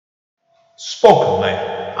Spokenly,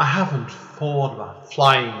 I haven't thought about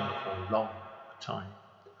flying for a long time.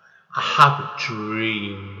 I haven't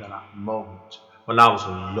dreamed of that moment when I was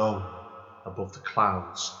alone above the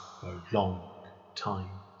clouds for a long time.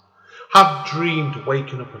 I have dreamed of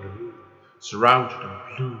waking up in a room surrounded in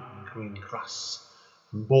blue and green grass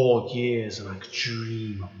for more years than I could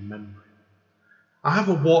dream of remembering. I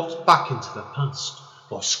haven't walked back into the past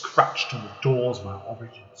or scratched on the doors of my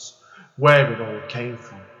origins, where it all came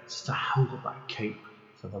from, since I held up that cape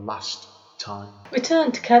for the last time.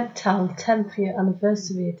 Return to Cape Town 10th Year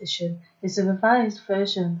Anniversary Edition is a revised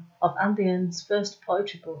version of Andy N's first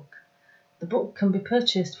poetry book. The book can be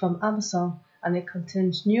purchased from Amazon and it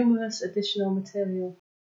contains numerous additional material.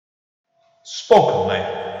 Spokenly.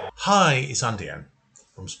 Hi, it's Andy N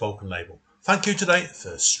from Spoken Label. Thank you today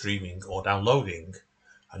for streaming or downloading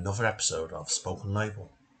another episode of Spoken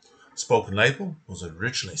Label. Spoken Label was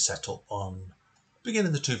originally set up on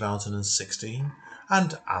beginning of 2016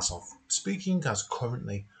 and as of speaking has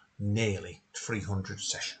currently nearly 300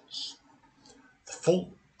 sessions. The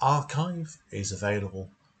full archive is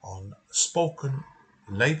available on Spoken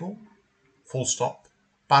Label full stop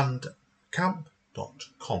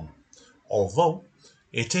bandcamp.com, although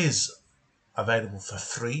it is available for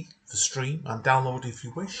free for stream and download if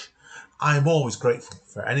you wish. I am always grateful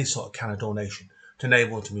for any sort of kind of donation to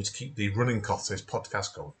enable me to keep the running costs of this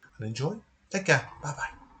podcast going. And enjoy. Take care. Bye bye.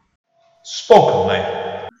 Spokenly.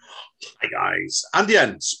 Hi guys, Andy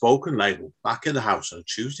N, Spoken Label, back in the house on a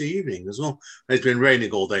Tuesday evening as well. It's been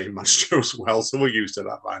raining all day in Manchester as well, so we're used to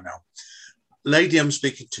that by now. Lady I'm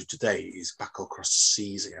speaking to today is back across the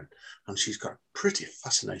seas again, and she's got a pretty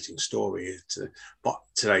fascinating story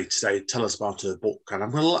today to tell us about her book, and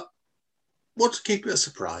I'm going to want to keep it a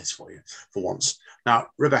surprise for you for once. Now,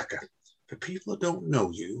 Rebecca, for people that don't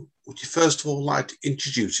know you, would you first of all like to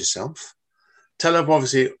introduce yourself? Tell them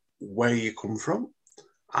obviously where you come from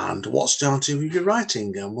and what started with your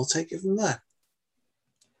writing, and we'll take it from there.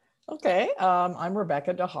 Okay, I'm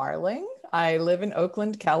Rebecca DeHarling. I live in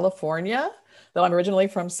Oakland, California, though I'm originally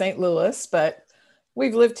from St. Louis, but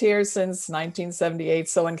we've lived here since 1978.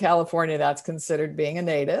 So in California, that's considered being a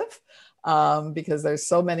native because there's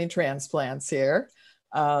so many transplants here.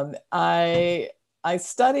 I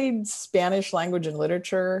studied Spanish language and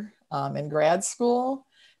literature in grad school,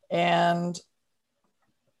 and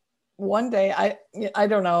one day, I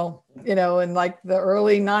don't know, in like the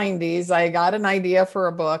early 90s, I got an idea for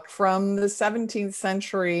a book from the 17th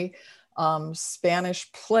century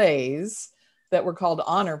Spanish plays that were called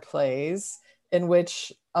honor plays, in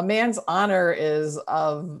which a man's honor is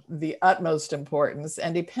of the utmost importance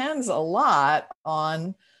and depends a lot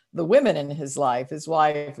on the women in his life, his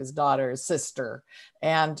wife, his daughter, his sister.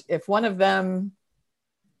 And if one of them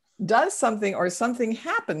does something or something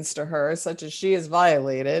happens to her, such as she is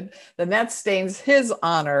violated, then that stains his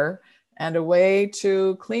honor. And a way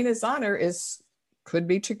to clean his honor could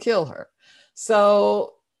be to kill her.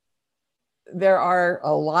 So there are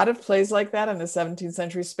a lot of plays like that in the 17th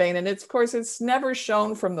century Spain. And of course, it's never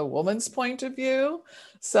shown from the woman's point of view.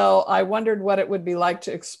 So I wondered what it would be like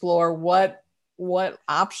to explore what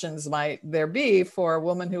options might there be for a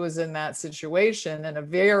woman who was in that situation in a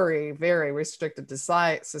very, very restricted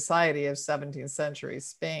society of 17th century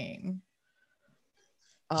Spain.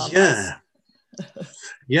 Yeah,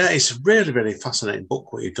 it's a really, really fascinating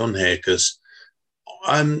book what you've done here, because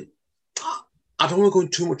I don't want to go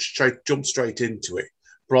too much jump straight into it,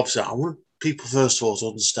 but obviously I want people first of all to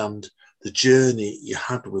understand the journey you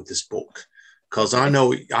had with this book, because I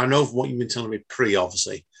know from what you've been telling me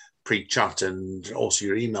pre-chat and also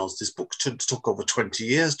your emails, this book took over 20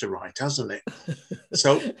 years to write, hasn't it?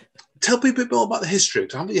 So tell people a bit more about the history.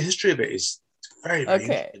 Tell me the history of it is very, very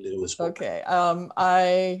interesting in this book.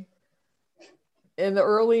 Okay. In the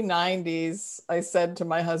early 90s, I said to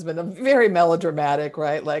my husband, I'm very melodramatic,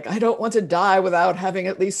 right? Like, I don't want to die without having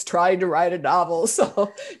at least tried to write a novel.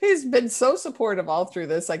 So he's been so supportive all through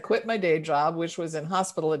this. I quit my day job, which was in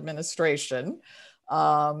hospital administration,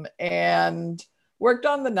 and worked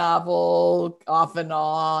on the novel off and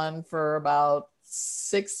on for about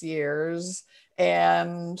 6 years,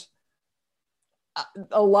 and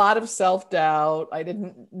a lot of self-doubt. I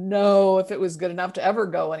didn't know if it was good enough to ever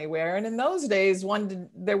go anywhere. And in those days,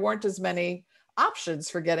 there weren't as many options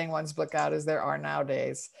for getting one's book out as there are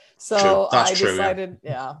nowadays. So I decided,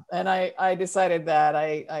 and I decided that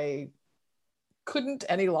I couldn't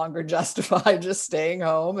any longer justify just staying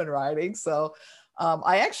home and writing. So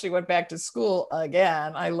I actually went back to school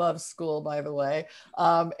again. I love school, by the way,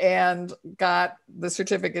 and got the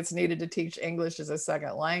certificates needed to teach English as a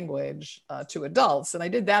second language to adults. And I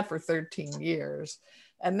did that for 13 years.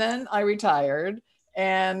 And then I retired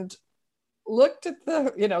and looked at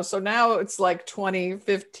the, so now it's like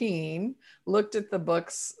 2015, looked at the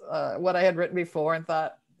books, what I had written before, and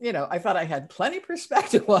thought, I thought I had plenty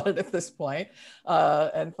perspective on it at this point,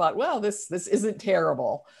 and thought, well, this isn't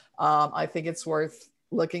terrible. I think it's worth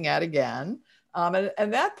looking at again. And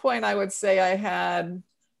at that point, I would say I had,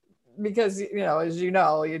 because, as you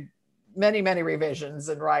know, many revisions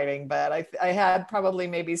in writing, but I had probably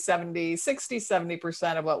maybe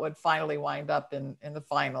 70% of what would finally wind up in the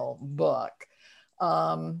final book.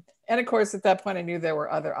 And of course, at that point, I knew there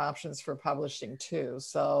were other options for publishing too.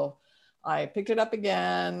 So I picked it up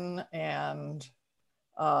again, and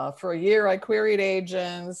for a year, I queried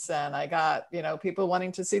agents, and I got, people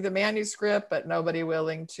wanting to see the manuscript, but nobody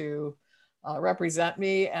willing to represent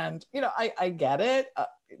me. And, I get it.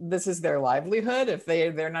 This is their livelihood. If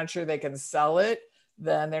they're not sure they can sell it,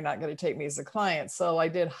 then they're not going to take me as a client. So I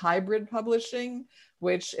did hybrid publishing,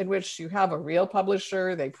 in which you have a real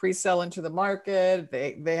publisher, they pre-sell into the market,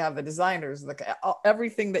 they have the designers,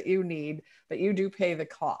 everything that you need, but you do pay the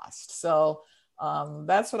cost. So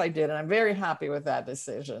that's what I did, and I'm very happy with that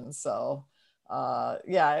decision. So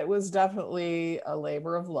yeah, it was definitely a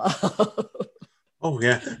labor of love. Oh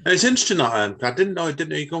yeah, and it's interesting that I didn't know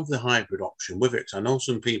you gone for the hybrid option with it. I know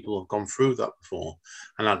some people have gone through that before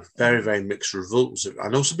and had very, very mixed results. I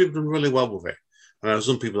know some people have done really well with it, and I know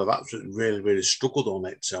some people have absolutely really, really struggled on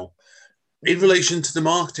it. So, in relation to the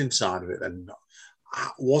marketing side of it, then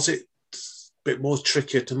was it a bit more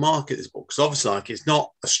trickier to market this book? Because obviously, it's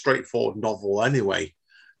not a straightforward novel anyway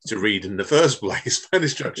to read in the first place. Very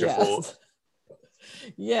straightforward.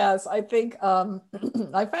 Yes, I think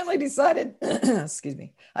I finally decided, excuse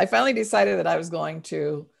me, that I was going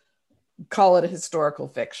to call it a historical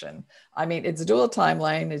fiction. I mean, it's a dual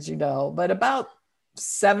timeline, as you know, but about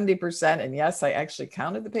 70%, and yes, I actually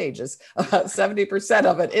counted the pages, about 70%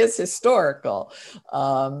 of it is historical.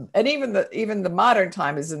 And even the modern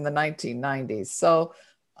time is in the 1990s. So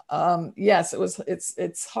yes,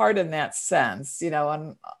 it's hard in that sense,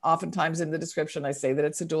 and oftentimes in the description, I say that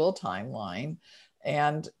it's a dual timeline.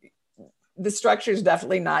 And the structure is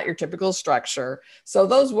definitely not your typical structure. So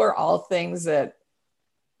those were all things that,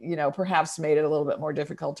 perhaps made it a little bit more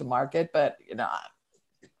difficult to market, but,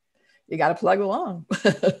 you got to plug along.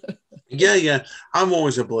 Yeah. I'm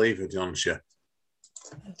always a believer, to be honest with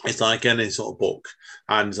you. It's like any sort of book.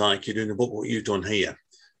 And like you're doing a book, what you've done here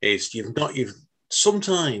is you've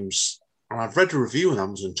sometimes, and I've read a review on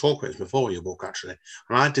Amazon talk about this before your book, actually,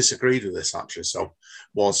 and I disagreed with this, actually. So,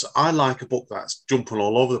 I like a book that's jumping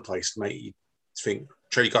all over the place to make you think,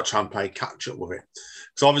 sure, you got to try and play catch up with it.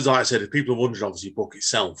 So, obviously, like I said, if people are wondering, obviously, the book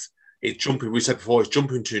itself, it's jumping, we said before, it's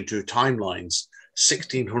jumping into timelines,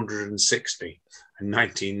 1660 and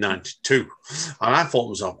 1992. And I thought to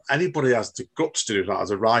myself, anybody has the guts to do that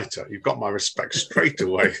as a writer, you've got my respect straight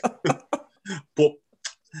away. But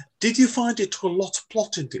did you find it took a lot of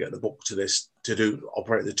plotting to get the book to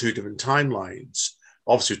operate the two different timelines?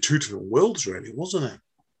 Obviously, two different worlds, really, wasn't it?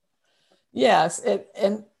 Yes,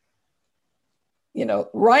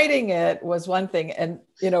 writing it was one thing, and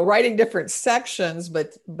writing different sections,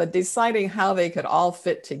 but deciding how they could all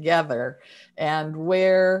fit together, and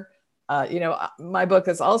where my book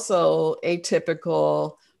is also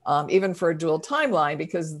atypical, even for a dual timeline,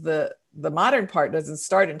 because the modern part doesn't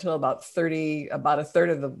start until about a third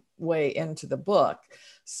of the way into the book.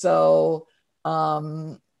 So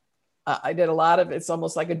I did a lot of, it's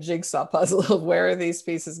almost like a jigsaw puzzle of where are these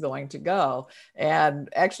pieces going to go. And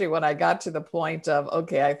actually, when I got to the point of,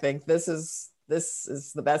 okay, I think this is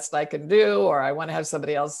the best I can do, or I want to have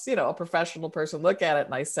somebody else, a professional person look at it,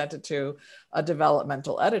 and I sent it to a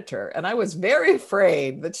developmental editor. And I was very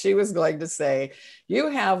afraid that she was going to say, you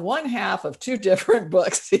have one half of two different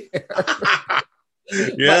books here.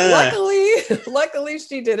 Yeah. But luckily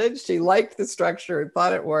she didn't. She liked the structure and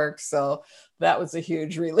thought it worked. So that was a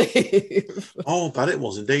huge relief. Oh, but it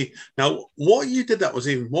was indeed. Now, what you did that was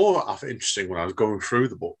even more interesting when I was going through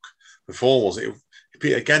the book before, was it?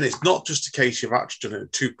 Again, it's not just a case you've actually done it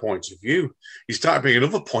at 2 points of view. You started bringing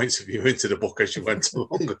other points of view into the book as you went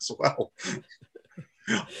along as well.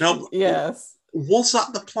 Now, yes. Was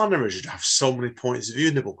that the plan originally to have so many points of view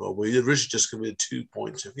in the book, or were you originally just going to be 2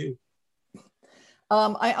 points of view?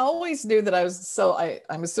 I always knew that I was,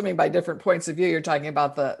 I'm assuming by different points of view, you're talking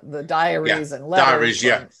about the diaries and letters. Diaries,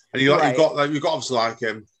 yeah. And you've got obviously like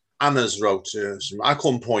Anna's wrote, I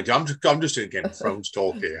call them point. I'm just doing Game of Thrones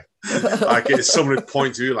talk here. Like it's so many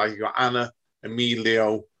points of view, like you got Anna,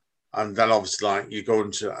 Emilio, and then obviously like you go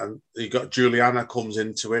into, and you got Juliana comes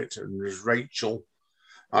into it, and there's Rachel.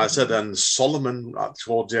 I said, and Solomon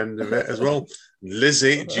towards the end of it as well.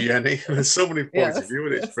 Lizzie, Jenny, there's so many points of view,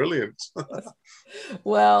 and it's brilliant.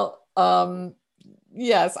 Well,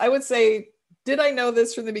 Yes, I would say, did I know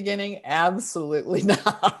this from the beginning? Absolutely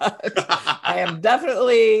not. I am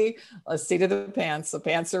definitely a seat of the pants, a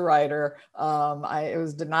pantser writer.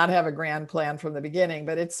 Did not have a grand plan from the beginning,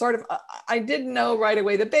 but it's sort of, I didn't know right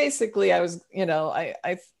away that basically I was,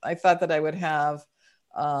 I thought that I would have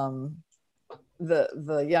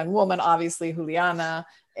the young woman, obviously Juliana,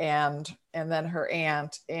 and then her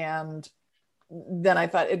aunt. And then I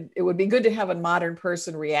thought it would be good to have a modern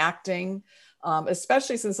person reacting,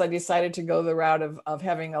 especially since I decided to go the route of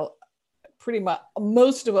having pretty much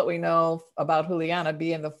most of what we know about Juliana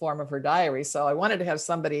be in the form of her diary. So I wanted to have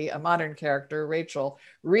somebody, a modern character, Rachel,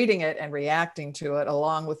 reading it and reacting to it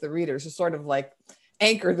along with the readers, to sort of like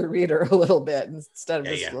anchor the reader a little bit instead of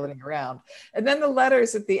just floating around. And then the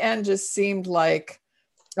letters at the end just seemed like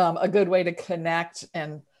a good way to connect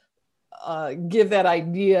and give that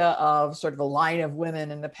idea of sort of a line of women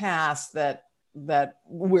in the past that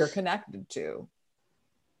we're connected to.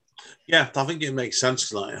 Yeah, I think it makes sense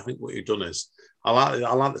tonight. I think what you've done is I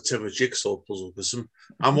like the term of jigsaw puzzle, because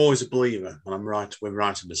I'm always a believer when I'm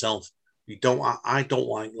writing myself. I don't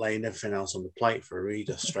like laying everything else on the plate for a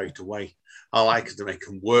reader straight away. I like it to make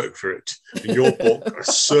them work for it. And your book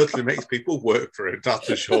certainly makes people work for it. That's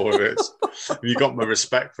for sure it is. And you got my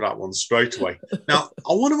respect for that one straight away. Now,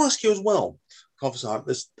 I want to ask you as well, obviously,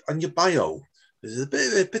 on your bio, there's a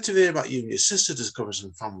bit of it about you and your sister discovering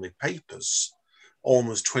some family papers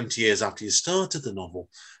almost 20 years after you started the novel.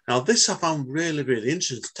 Now, this I found really, really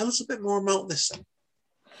interesting. Tell us a bit more about this then.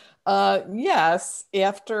 Yes,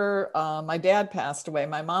 after my dad passed away,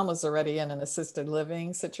 my mom was already in an assisted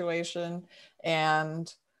living situation,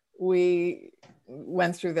 and we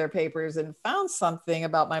went through their papers and found something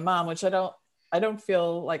about my mom, which I don't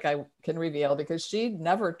feel like I can reveal because she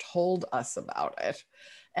never told us about it.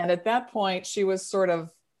 And at that point, she was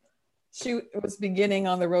beginning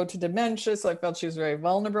on the road to dementia, so I felt she was very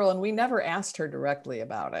vulnerable, and we never asked her directly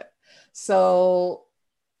about it. So,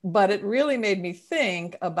 but it really made me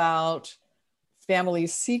think about family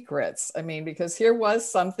secrets. I mean, because here was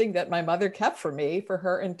something that my mother kept from me for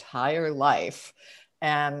her entire life.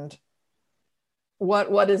 And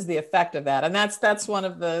what is the effect of that? And that's one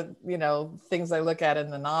of the, things I look at in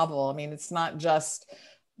the novel. I mean, it's not just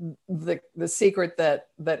the secret that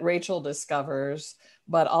Rachel discovers,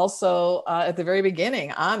 but also at the very beginning,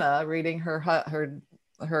 Anna, reading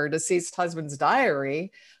her deceased husband's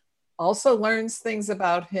diary, also learns things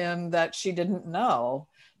about him that she didn't know.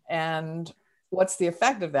 And what's the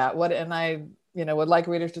effect of that? And I, would like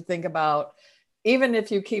readers to think about, even if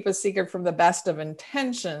you keep a secret from the best of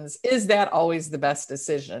intentions, is that always the best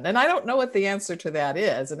decision? And I don't know what the answer to that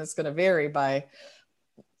is. And it's going to vary by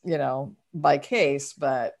case,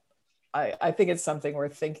 but I think it's something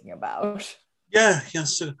worth thinking about. Yeah,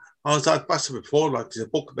 yes. I was like before, like there's a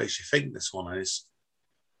book that makes you think. This one is,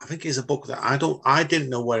 I think it's a book that I didn't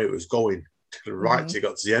know where it was going till till you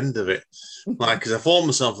got to the end of it. Like, because I thought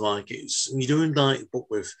myself like you're doing like a book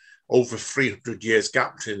with over 300 years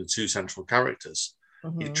gap between the two central characters.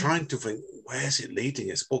 You're trying to think, where's it leading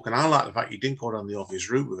this book? And I like the fact you didn't go down the obvious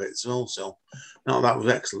route with it as well. So, no, that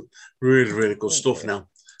was excellent. Really, really good stuff. Now,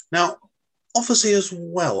 obviously as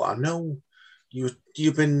well, I know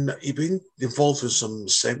you've been involved with some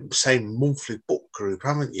same monthly book group,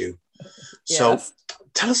 haven't you? So yes.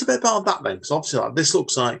 Tell us a bit about that then, because obviously this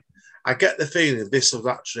looks like, I get the feeling that this has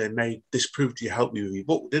actually proved to help you with your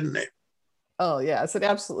book, didn't it? Oh yes, it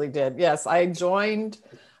absolutely did. Yes, I joined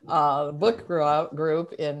the book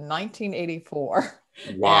group in 1984.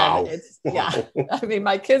 Wow. And yeah, I mean,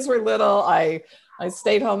 my kids were little. I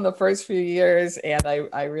stayed home the first few years, and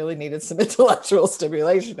I really needed some intellectual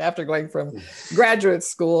stimulation after going from graduate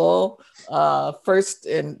school, first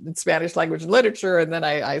in Spanish language and literature, and then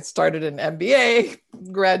I started an MBA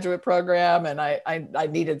graduate program, and I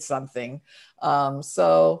needed something.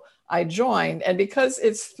 So I joined, and because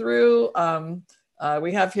it's through,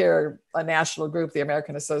 we have here a national group, the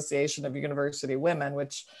American Association of University Women,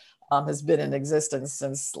 which has been in existence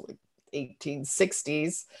since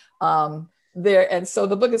 1860s. And so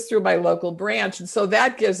the book is through my local branch. And so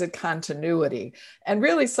that gives it continuity. And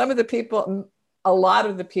really a lot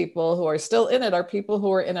of the people who are still in it are people who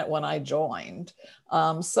were in it when I joined.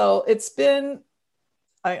 So it's been,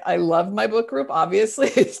 I love my book group, obviously,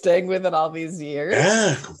 staying with it all these years.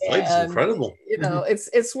 Yeah, it's incredible.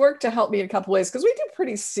 It's worked to help me in a couple ways, because we do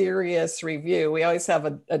pretty serious review. We always have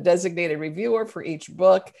a designated reviewer for each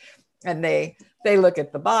book, and they look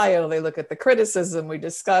at the bio, they look at the criticism, we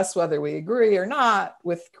discuss whether we agree or not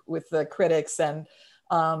with the critics. And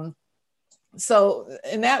so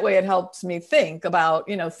in that way, it helps me think about,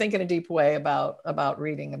 think in a deep way about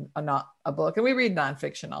reading a book. And we read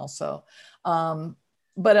nonfiction also.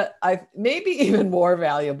 But I maybe even more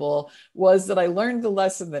valuable was that I learned the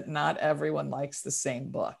lesson that not everyone likes the same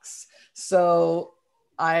books. So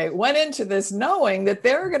I went into this knowing that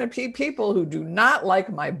there are going to be people who do not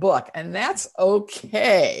like my book, and that's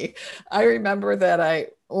okay. I remember that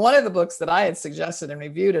one of the books that I had suggested and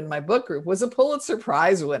reviewed in my book group was a Pulitzer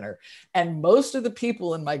Prize winner, and most of the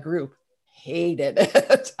people in my group hated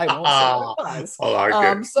it. I won't say what it was. I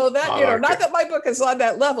like it. So that, not that my book is on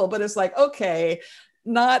that level, but it's like, okay,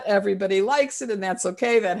 not everybody likes it, and that's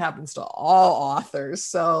okay. That happens to all authors.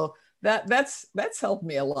 So that's helped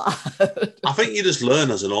me a lot. I think you just learn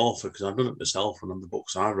as an author, because I've done it myself on the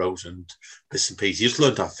books I wrote and bits and pieces. You just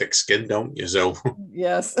learn to have thick skin, don't you? So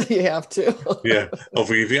yes, you have to. Yeah,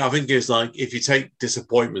 I think it's like if you take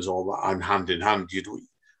disappointments all that and hand in hand,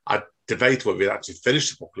 I'd debate whether you'd actually finish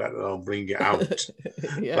the book, let alone bring it out.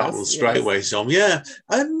 That was straight away. So yeah,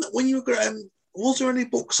 when you were was there any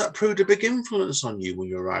books that proved a big influence on you when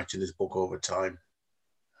you were writing this book over time?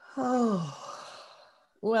 Oh.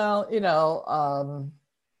 Well,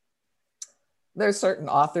 there's certain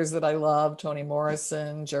authors that I love, Toni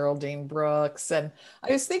Morrison, Geraldine Brooks. And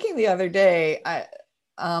I was thinking the other day,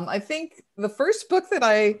 I think the first book that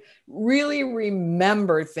I really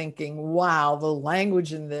remember thinking, wow, the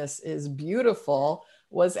language in this is beautiful,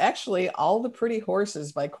 was actually All the Pretty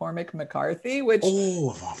Horses by Cormac McCarthy, which,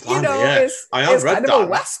 is kind of a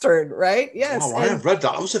Western, right? Yes. I have read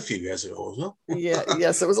that. That was a few years ago, wasn't it?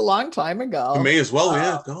 Yes, it was a long time ago. For me as well,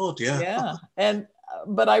 yeah. God, yeah. Yeah.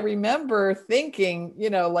 But I remember thinking,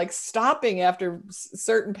 like stopping after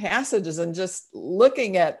certain passages and just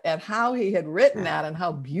looking at how he had written that and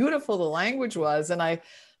how beautiful the language was. And I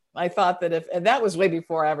thought that and that was way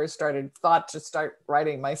before I ever thought to start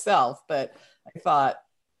writing myself, but I thought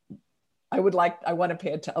I want to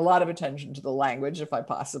pay a lot of attention to the language if I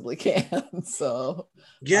possibly can. So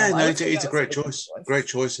it's a great choice. Great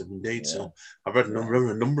choice indeed. Yeah. So I've read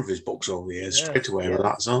a number of his books over the years straight away with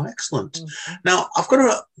that. So excellent. Mm-hmm. Now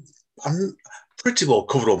I'm pretty well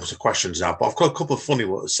covered almost the questions now, but I've got a couple of funny,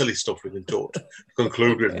 silly stuff we can talk to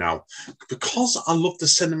conclude with now, because I love the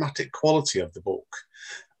cinematic quality of the book.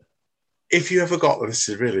 If you ever got, this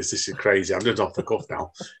is crazy, I'm just off the cuff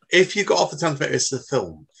now. If you got off the 10th minute of the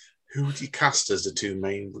film, who would you cast as the two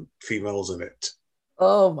main females in it?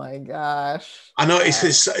 Oh my gosh. I know it's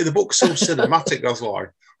the book's so cinematic, that's why.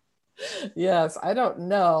 Yes, I don't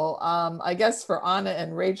know. I guess for Anna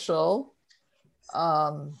and Rachel,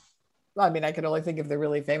 I could only think of the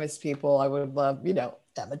really famous people. I would love,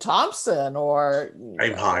 Emma Thompson or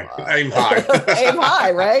aim high, aim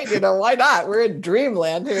high, right? Why not? We're in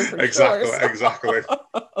dreamland here for exactly, sure. So. Exactly.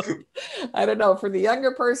 I don't know. For the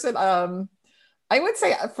younger person, I would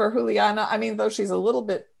say for Juliana, though she's a little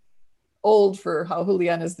bit old for how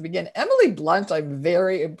Juliana is to begin. Emily Blunt, I'm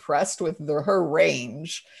very impressed with her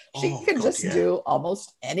range. She can do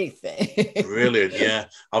almost anything. Brilliant, yeah.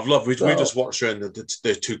 We just watched her in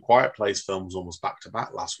the two Quiet Place films almost back to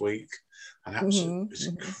back last week. And that was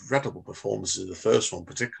incredible performances. The first one,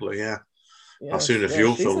 particularly, yeah. Yes, I've seen a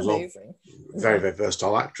few films. Very, very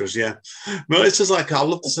versatile actress, yeah. No, it's just like I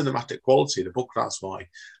love the cinematic quality of the book. That's why,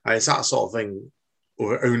 and it's that sort of thing.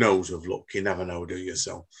 Who knows with luck? You never know, do you?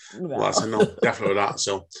 So, definitely that.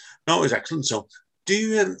 So, no, it's excellent. So, do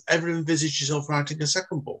you ever envisage yourself writing a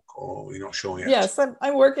second book, or you're not sure yet? Yes,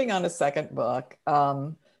 I'm working on a second book.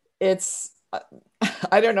 It's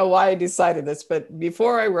I don't know why I decided this, but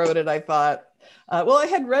before I wrote it, I thought, I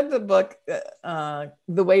had read the book, The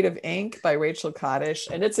Weight of Ink by Rachel Kaddish,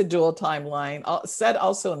 and it's a dual timeline, set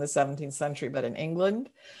also in the 17th century, but in England.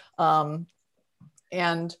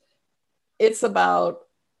 And it's about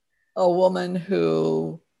a woman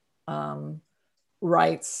who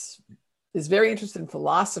is very interested in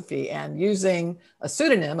philosophy, and using a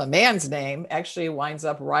pseudonym, a man's name, actually winds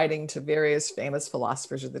up writing to various famous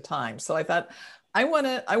philosophers of the time. So I thought, I want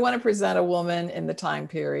to present a woman in the time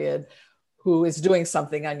period who is doing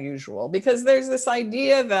something unusual, because there's this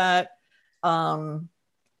idea that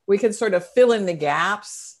we can sort of fill in the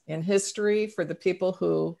gaps in history for the people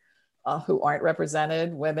who aren't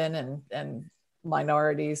represented, women and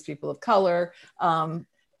minorities, people of color.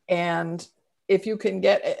 And if you can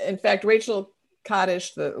get, in fact, Rachel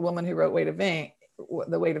Kaddish, the woman who wrote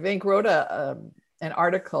The Weight of Ink, wrote an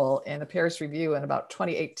article in the Paris Review in about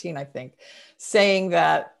 2018, I think, saying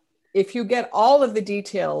that if you get all of the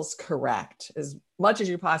details correct, as much as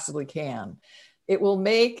you possibly can, it will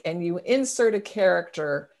make, and you insert a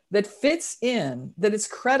character that fits in, that is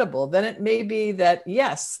credible, then it may be that,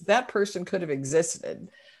 yes, that person could have existed.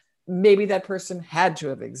 maybe that person had to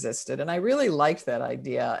have existed. And I really liked that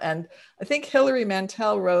idea. And I think Hilary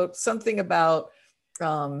Mantel wrote something about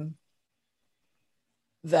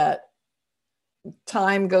that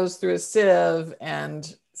time goes through a sieve,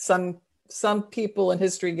 and some people in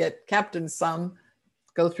history get kept and some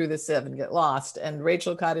go through the sieve and get lost. And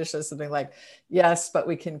Rachel Kaddish says something like, yes, but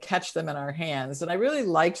we can catch them in our hands. And I really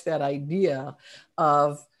liked that idea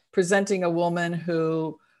of presenting a woman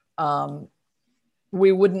who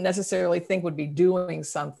we wouldn't necessarily think would be doing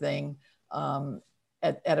something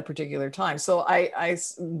at a particular time. So I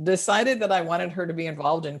decided that I wanted her to be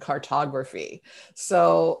involved in cartography.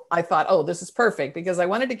 So I thought, oh, this is perfect, because I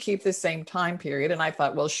wanted to keep the same time period. And I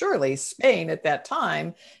thought, well, surely Spain at that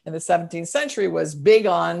time in the 17th century was big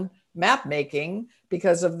on map making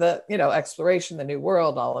because of the, exploration, the New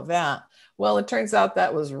World, all of that. Well, it turns out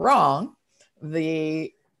that was wrong.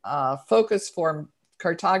 The focus for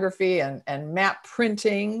cartography and map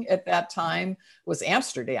printing at that time was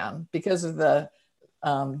Amsterdam because of the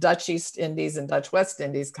Dutch East Indies and Dutch West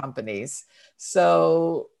Indies companies.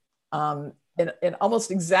 So in almost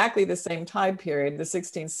exactly the same time period, the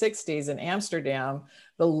 1660s in Amsterdam,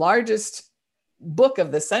 the largest book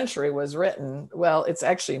of the century was written. Well, it's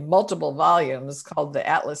actually multiple volumes called the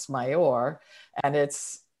Atlas Major, and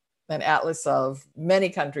it's an atlas of many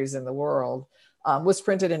countries in the world, was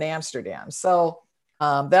printed in Amsterdam. So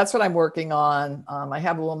that's what I'm working on. I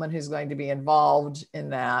have a woman who's going to be involved in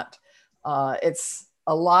that. It's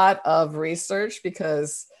a lot of research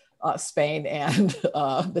because Spain and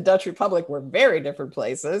the Dutch Republic were very different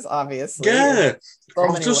places, obviously. Yeah. In so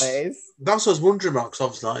many ways. That's what I was wondering about, because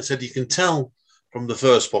obviously, like I said, you can tell from the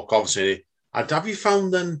first book, obviously. And have you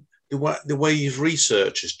found then the way you've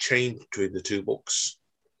researched has changed between the two books?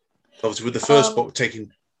 Obviously, with the first book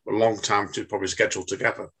taking a long time to probably schedule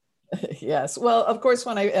together. Yes. Well, of course,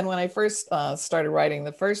 when I first started writing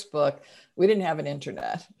the first book, we didn't have an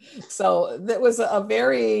internet. So that was a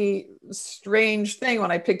very strange thing when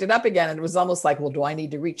I picked it up again. And it was almost like, well, do I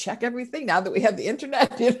need to recheck everything now that we have the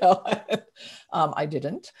internet? I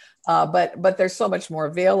didn't. But there's so much more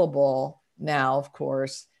available now, of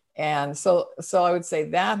course. And so I would say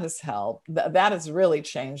that has helped. That has really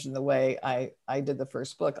changed in the way I did the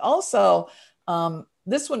first book. Also,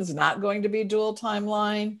 this one is not going to be dual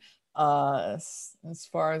timeline, as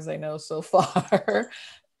far as I know so far.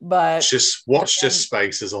 But watch this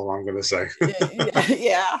space is all I'm going to say.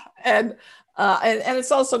 Yeah, and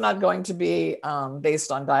it's also not going to be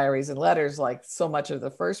based on diaries and letters like so much of the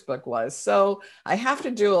first book was. So I have to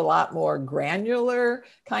do a lot more granular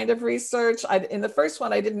kind of research. In the first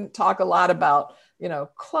one, I didn't talk a lot about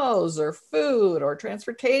clothes or food or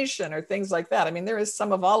transportation or things like that. I mean, there is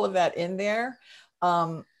some of all of that in there,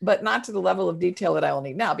 but not to the level of detail that I will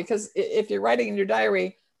need now. Because if you're writing in your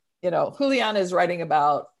diary, Juliana is writing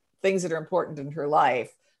about things that are important in her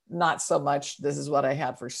life, not so much this is what I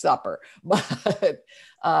had for supper. But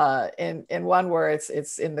in one where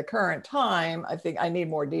it's in the current time, I think I need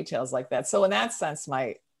more details like that. So in that sense,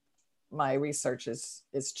 my research is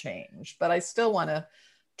changed, but I still want to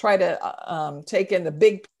try to take in the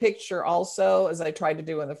big picture also, as I tried to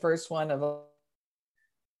do in the first one, of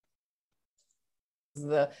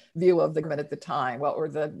the view of the government at the time, what were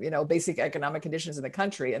the basic economic conditions in the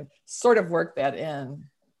country, and sort of work that in,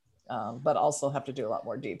 but also have to do a lot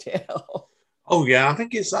more detail. Oh yeah, I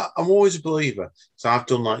think it's that. I'm always a believer. So I've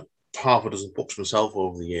done like half a dozen books myself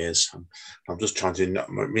over the years. I'm just trying to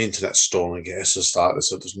my internet's stalling, I guess, to start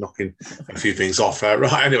this, so just knocking a few things off.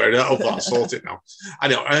 Right, anyway, I hope that's sorted now.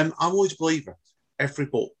 Anyway, I'm always a believer. Every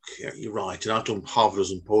book you write, and I've done half a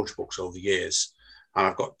dozen poetry books over the years, and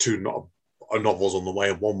I've got two novels on the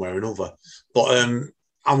way, one way or another. But I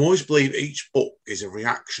always believe each book is a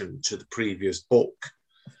reaction to the previous book.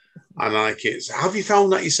 And have you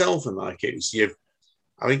found that yourself? And I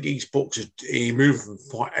think each book you move from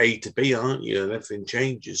point A to B, aren't you? And everything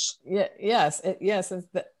changes. Yeah. Yes.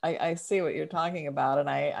 I see what you're talking about, and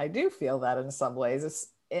I do feel that in some ways.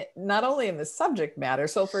 It's not only in the subject matter.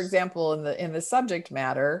 So, for example, in the subject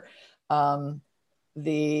matter,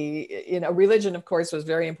 religion, of course, was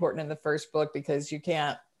very important in the first book, because you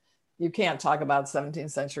can't talk about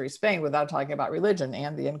 17th century Spain without talking about religion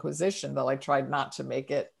and the Inquisition, though I tried not to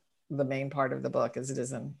make it the main part of the book, as it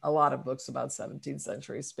is in a lot of books about 17th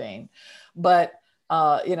century Spain. But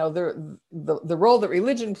the role that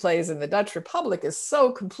religion plays in the Dutch Republic is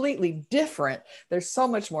so completely different. There's so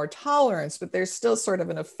much more tolerance, but there's still sort of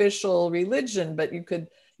an official religion, but you could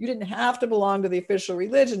you didn't have to belong to the official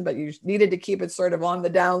religion, but you needed to keep it sort of on the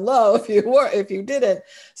down low if you didn't.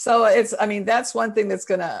 So that's one thing that's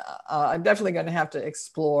I'm definitely going to have to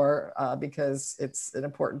explore because it's an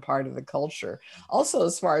important part of the culture. Also,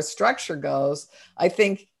 as far as structure goes, I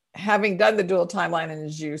think having done the dual timeline, and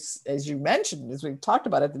as you mentioned, as we've talked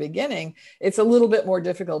about at the beginning, it's a little bit more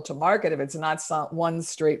difficult to market if it's not one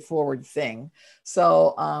straightforward thing.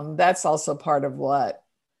 So that's also part of what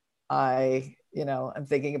I'm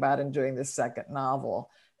thinking about in doing this second novel.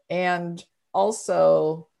 And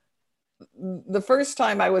also, the first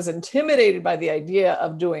time I was intimidated by the idea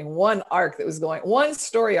of doing one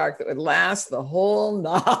story arc that would last the whole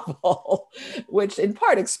novel, which in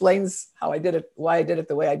part explains why I did it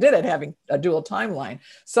the way I did it, having a dual timeline.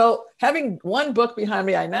 So having one book behind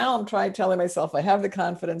me, I'm telling myself I have the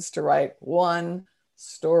confidence to write one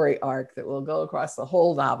story arc that will go across the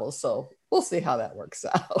whole novel. So we'll see how that works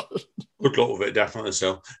out. Good luck with it, definitely.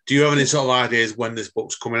 So, do you have any sort of ideas when this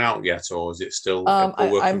book's coming out yet, or is it still a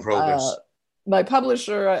work in progress? My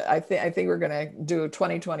publisher, I think we're going to do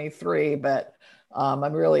 2023, but I'm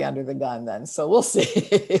really under the gun then, so we'll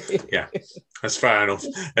see. Yeah, that's fair enough.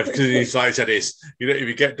 Because, like I said, if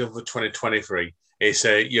you get done for 2023, it's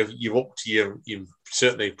you've upped your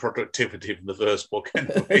certainly productivity from the first book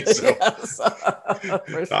anyway. So yes,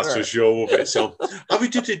 that's for sure with it. So have you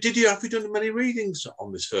done many readings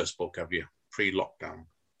on this first book? Have you pre-lockdown?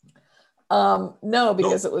 No,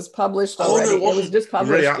 because it was published already. No, it was just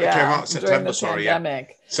published. Really, it came out in during the September.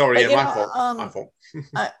 pandemic. Sorry, my fault.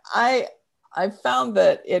 I found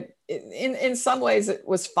that it in some ways it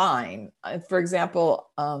was fine. For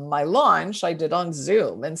example, my launch I did on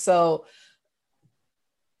Zoom, and so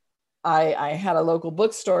I had a local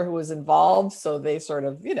bookstore who was involved. So they sort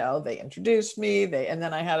of, they introduced me, and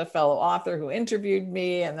then I had a fellow author who interviewed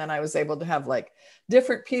me. And then I was able to have like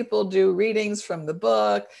different people do readings from the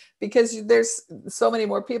book, because there's so many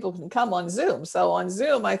more people can come on Zoom. So on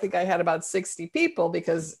Zoom, I think I had about 60 people,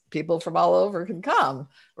 because people from all over can come,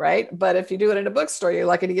 right? But if you do it in a bookstore, you're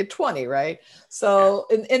lucky to get 20, right? So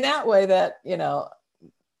in that way that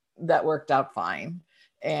worked out fine.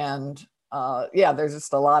 And there's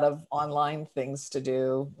just a lot of online things to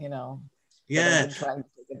do, that I'm trying to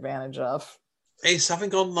take advantage of. It's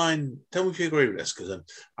having online. Tell me if you agree with this, because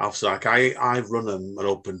obviously, like I've run an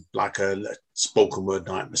open like a spoken word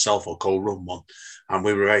night myself, or co-run one, and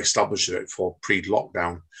we were very established with it for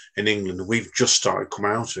pre-lockdown in England. We've just started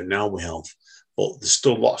coming out of it now. We have, but there's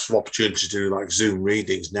still lots of opportunities to do like Zoom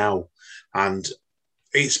readings now, and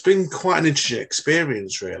it's been quite an interesting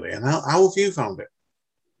experience, really. And how have you found it?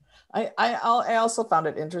 I also found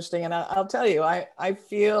it interesting, and I'll tell you, I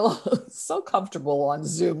feel so comfortable on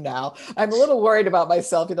Zoom now. I'm a little worried about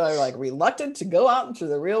myself, like reluctant to go out into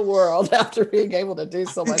the real world after being able to do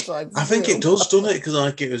so much on Zoom. I think it does, doesn't it? Because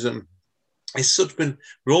like it was, we've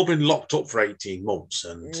all been locked up for 18 months,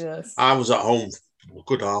 and yes. I was at home for a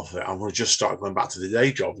good half of it. I've just started going back to the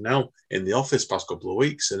day job now in the office past couple of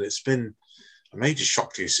weeks, and it's been a major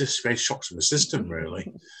shock to your system, major shock to the system, really.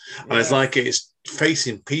 And it's like it's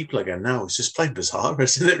facing people again now. It's just plain bizarre,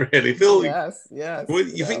 isn't it, really? Phil? Yes. Well,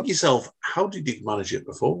 you think to yourself, how did you manage it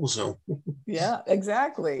before? So yeah,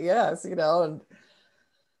 exactly. Yes, and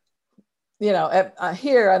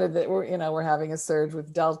here we're having a surge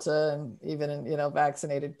with Delta, and even in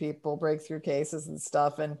vaccinated people, breakthrough cases and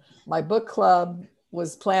stuff. And my book club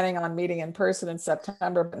was planning on meeting in person in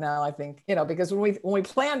September, but now I think, because when we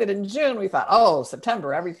planned it in June, we thought,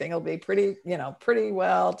 September, everything will be pretty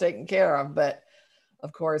well taken care of. But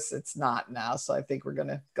of course it's not now. So I think we're going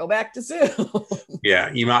to go back to Zoom. Yeah.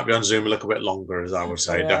 You might be on Zoom a little bit longer, as I would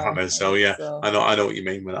say, definitely. So yeah, so. I know what you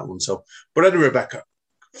mean with that one. So, but anyway, Rebecca,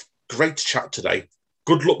 great to chat today.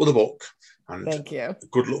 Good luck with the book. And thank you.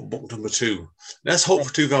 Good luck, book number 2. Let's hope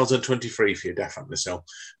for 2023 for you, definitely. So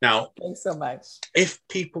now, thanks so much. If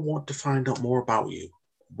people want to find out more about you,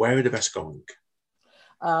 where are the best going?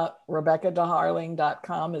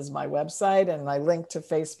 RebeccaDeHarling.com is my website, and my link to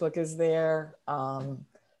Facebook is there. And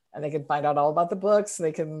they can find out all about the books.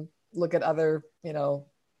 They can look at other,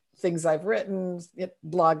 things I've written,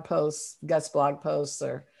 blog posts, guest blog posts,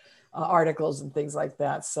 or articles and things like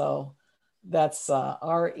that. So that's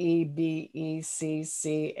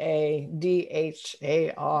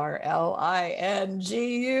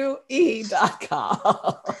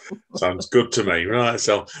RebeccaDeHarlingue.com. Sounds good to me, right?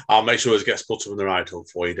 So I'll make sure it gets put up in the right hook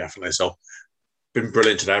for you, definitely. So been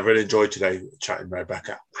brilliant today. I've really enjoyed today chatting with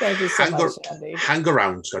Rebecca. Thank you so much, Andy. Hang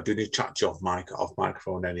around, so I do need to chat to you off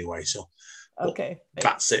microphone anyway. So okay,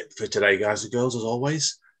 that's it for today, guys and girls. As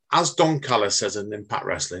always, as Don Callis says in Impact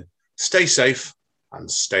Wrestling, stay safe and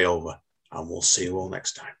stay over. And we'll see you all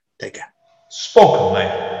next time. Take care. Spoken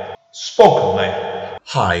Label. Spoken Label.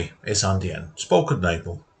 Hi, it's Andy N. Spoken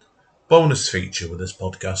Label. Bonus feature with this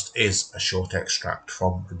podcast is a short extract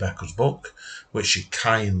from Rebecca's book, which she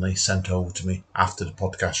kindly sent over to me after the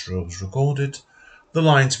podcast was recorded. The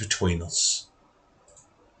Lines Between Us.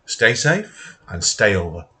 Stay safe and stay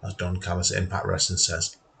over, as Don Callis at Impact Wrestling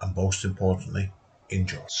says, and most importantly,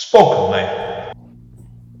 enjoy. Spoken Label.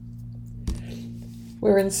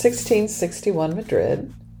 We're in 1661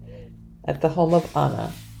 Madrid at the home of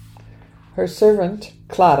Ana. Her servant,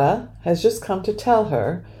 Clara, has just come to tell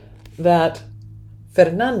her that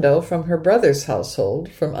Fernando from her brother's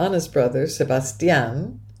household, from Ana's brother,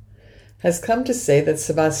 Sebastián, has come to say that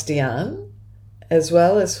Sebastián, as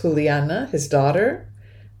well as Juliana, his daughter,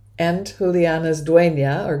 and Juliana's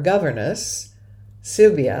dueña, or governess,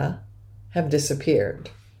 Silvia, have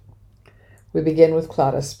disappeared. We begin with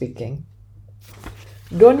Clara speaking.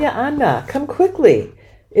 Doña Ana, come quickly.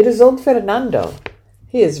 It is old Fernando.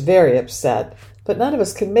 He is very upset, but none of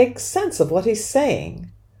us can make sense of what he's saying.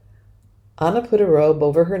 Ana put a robe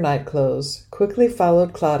over her nightclothes, quickly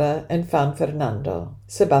followed Clara, and found Fernando,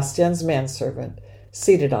 Sebastián's manservant,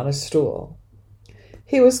 seated on a stool.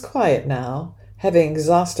 He was quiet now, having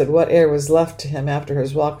exhausted what air was left to him after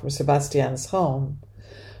his walk from Sebastián's home.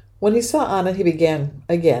 When he saw Ana, he began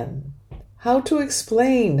again. How to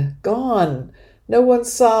explain? Gone. No one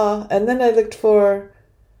saw, and then I looked for...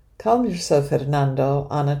 Calm yourself, Fernando.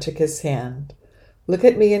 Ana took his hand. Look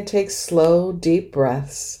at me and take slow, deep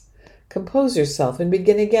breaths. Compose yourself and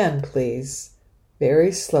begin again, please.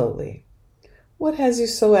 Very slowly. What has you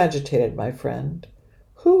so agitated, my friend?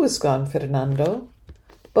 Who was gone, Fernando?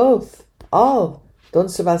 Both. All. Don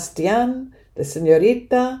Sebastián, the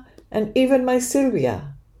señorita, and even my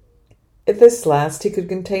Silvia. At this last he could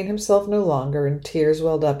contain himself no longer, and tears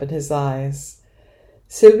welled up in his eyes.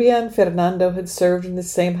 Silvia and Fernando had served in the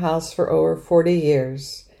same house for over 40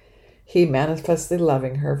 years, he manifestly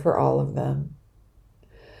loving her for all of them.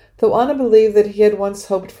 Though Ana believed that he had once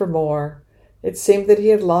hoped for more, it seemed that he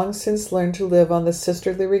had long since learned to live on the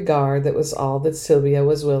sisterly regard that was all that Silvia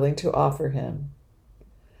was willing to offer him.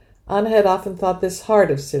 Ana had often thought this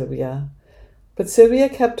hard of Silvia, but Silvia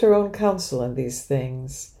kept her own counsel in these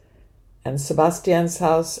things, and Sebastián's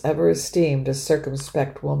house ever esteemed a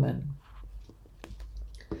circumspect woman.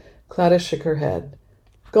 Clara shook her head.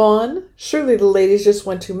 Gone? Surely the ladies just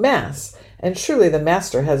went to Mass, and surely the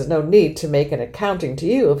master has no need to make an accounting to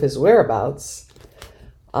you of his whereabouts.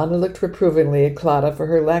 Ana looked reprovingly at Clara for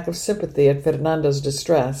her lack of sympathy at Fernando's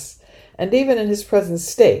distress, and even in his present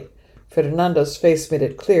state, Fernando's face made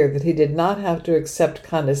it clear that he did not have to accept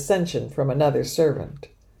condescension from another servant.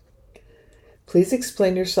 Please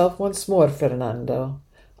explain yourself once more, Fernando.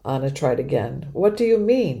 Ana tried again. What do you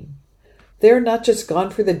mean? They are not just gone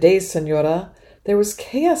for the day, Señora. There was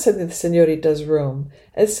chaos in the señorita's room,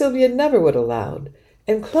 as Silvia never would allowed,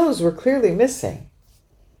 and clothes were clearly missing.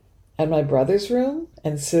 And my brother's room?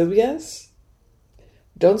 And Silvia's?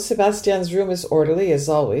 Don Sebastián's room is orderly, as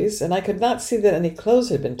always, and I could not see that any clothes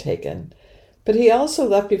had been taken, but he also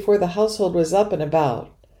left before the household was up and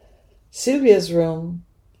about. Silvia's room...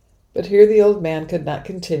 But here the old man could not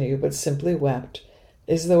continue, but simply wept,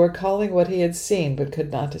 as though recalling what he had seen but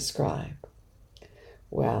could not describe.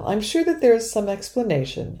 Well, I'm sure that there is some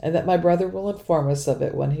explanation, and that my brother will inform us of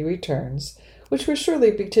it when he returns, which will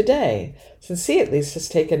surely be today, since he at least has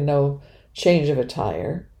taken no change of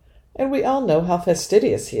attire, and we all know how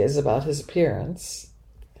fastidious he is about his appearance.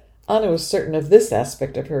 Ana was certain of this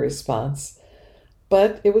aspect of her response,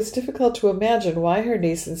 but it was difficult to imagine why her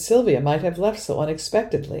niece and Silvia might have left so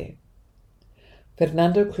unexpectedly.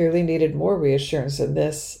 Fernando clearly needed more reassurance than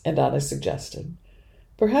this, and Ana suggested.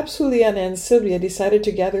 Perhaps Juliana and Silvia decided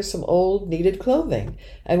to gather some old, needed clothing,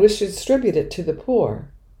 and wished to distribute it to the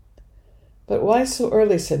poor. But why so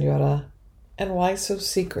early, Señora? And why so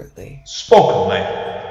secretly? Spoken Label.